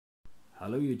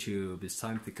Hello YouTube, it's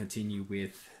time to continue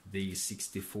with the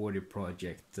 6040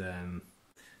 project.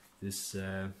 This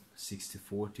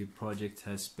 6040 project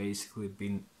has basically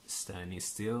been standing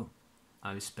still.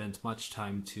 I've spent much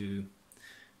time to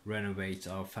renovate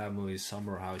our family's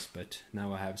summer house, but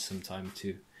now I have some time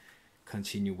to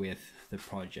continue with the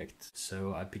project.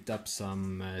 So I picked up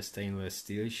some stainless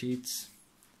steel sheets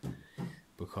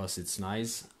because it's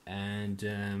nice, and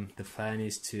the plan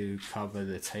is to cover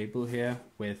the table here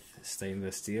with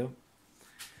stainless steel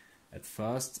at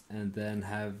first, and then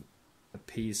have a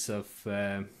piece of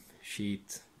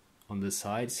sheet on the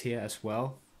sides here as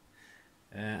well,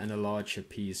 and a larger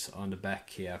piece on the back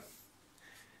here,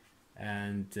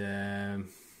 and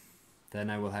then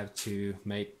I will have to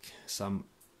make some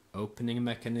opening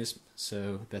mechanism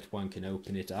so that one can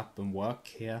open it up and work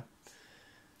here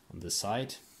on the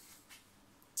side.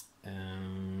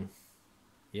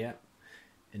 Yeah,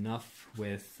 enough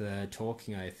with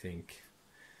talking, I think.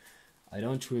 I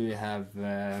don't really have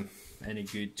any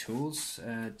good tools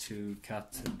to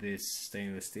cut this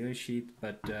stainless steel sheet,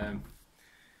 but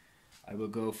I will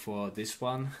go for this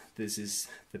one. This is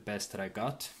the best that I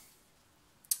got.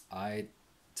 I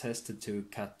tested to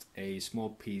cut a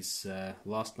small piece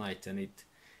last night, and it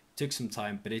took some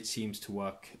time, but it seems to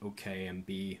work okay and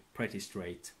be pretty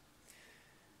straight.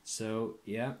 So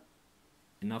yeah,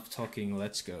 enough talking,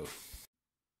 let's go.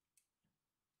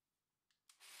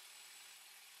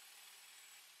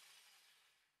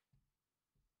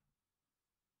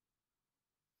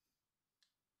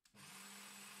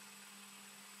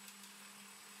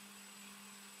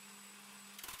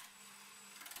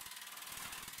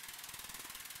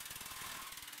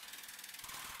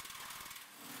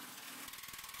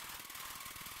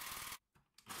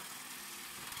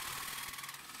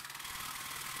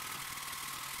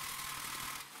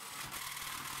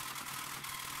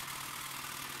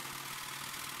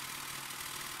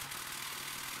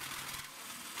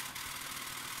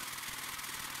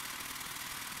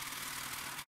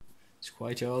 It's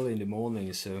quite early in the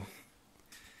morning, so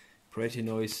pretty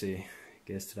noisy.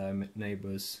 Guess that our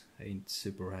neighbors ain't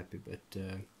super happy, but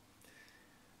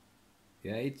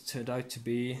yeah, it turned out to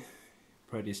be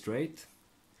pretty straight.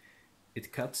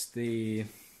 It cuts the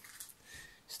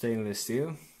stainless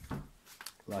steel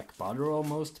like butter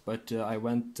almost, but I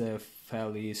went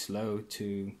fairly slow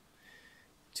to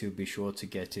be sure to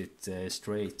get it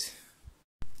straight.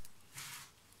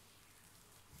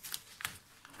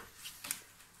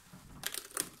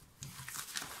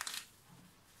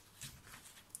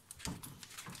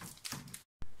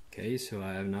 Okay, so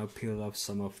I have now peeled off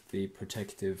some of the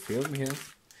protective film here,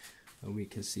 and we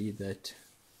can see that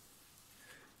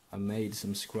I made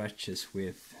some scratches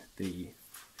with the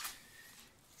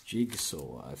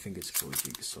jigsaw. I think it's called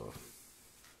jigsaw.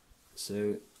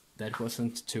 So that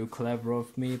wasn't too clever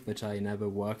of me, but I never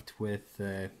worked with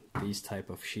these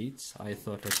type of sheets. I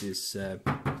thought that this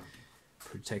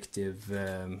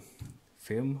protective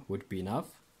film would be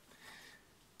enough,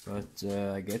 but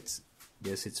I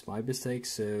guess it's my mistake.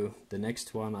 So the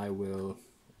next one I will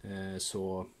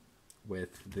saw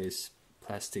with this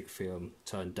plastic film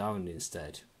turned down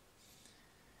instead.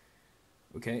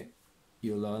 Okay,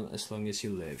 you learn as long as you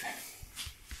live.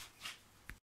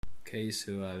 Okay,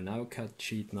 so I've now cut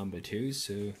sheet number 2.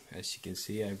 So as you can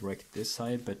see, I've wrecked this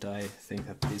side, but I think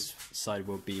that this side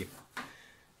will be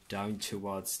down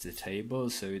towards the table,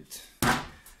 so it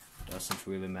doesn't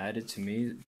really matter to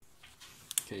me.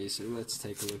 Okay, so let's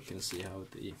take a look and see how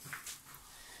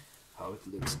it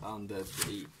looks under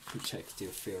the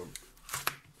protective film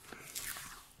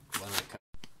when I cut.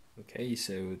 Okay,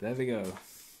 so there we go.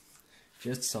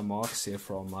 Just some marks here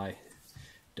from my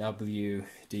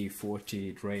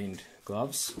WD-40 drained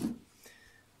gloves,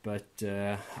 but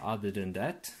other than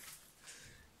that,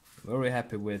 very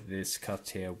happy with this cut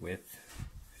here with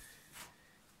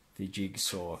the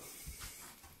jigsaw.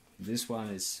 This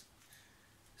one is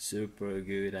super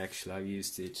good actually. I've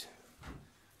used it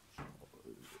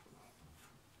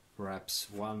perhaps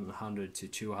 100 to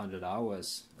 200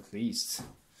 hours at least.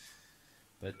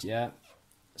 But yeah,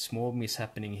 small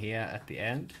mishappening here at the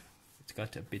end. It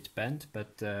got a bit bent,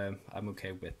 but I'm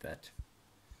okay with that.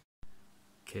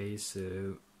 Okay,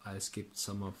 so I skipped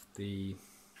some of the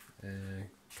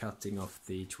cutting of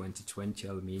the 2020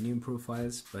 aluminium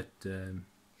profiles, but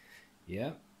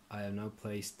yeah, I have now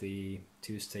placed the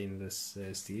 2 stainless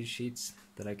steel sheets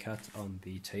that I cut on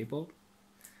the table,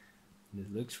 and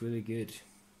it looks really good.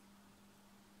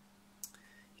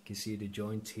 You can see the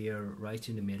joint here right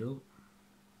in the middle,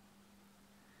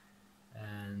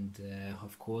 and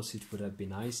of course it would have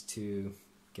been nice to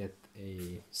get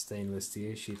a stainless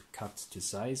steel sheet cut to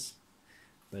size,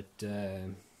 but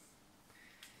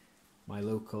my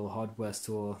local hardware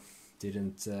store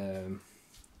didn't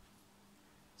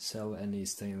sell any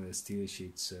stainless steel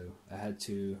sheets, so I had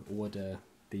to order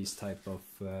these type of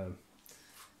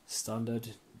standard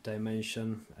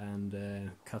dimension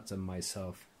and cut them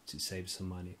myself to save some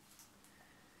money.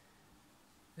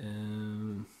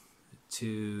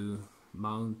 To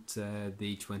mount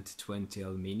the 2020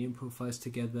 aluminium profiles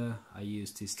together, I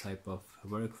used this type of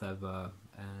very clever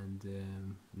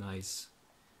and nice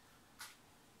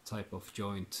type of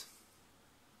joint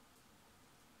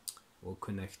or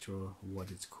connector, or what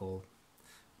it's called.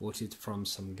 Bought it from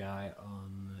some guy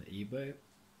on eBay.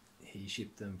 He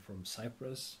shipped them from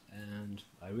Cyprus, and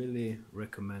I really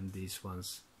recommend these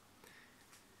ones.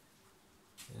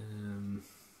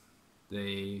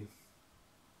 They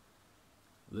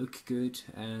look good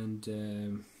and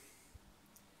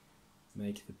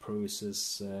make the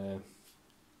process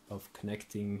of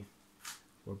connecting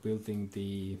or building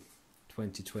the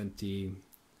 2020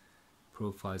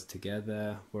 profiles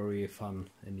together very fun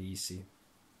and easy.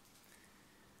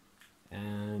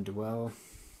 And well,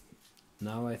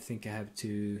 now I think I have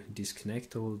to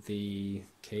disconnect all the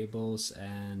cables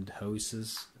and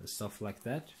hoses and stuff like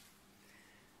that.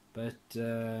 But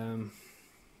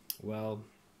well,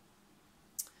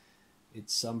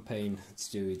 it's some pain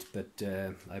to do it, but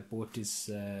I bought this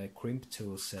crimp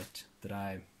tool set that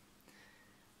I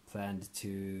planned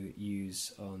to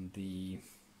use on the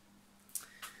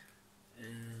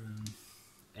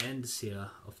ends here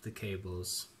of the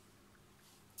cables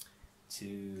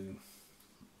to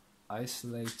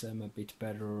isolate them a bit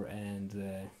better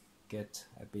and get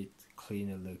a bit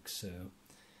cleaner look. So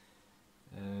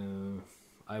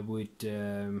I would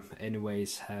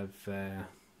anyways have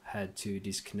had to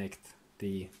disconnect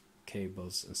the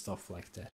cables and stuff like that.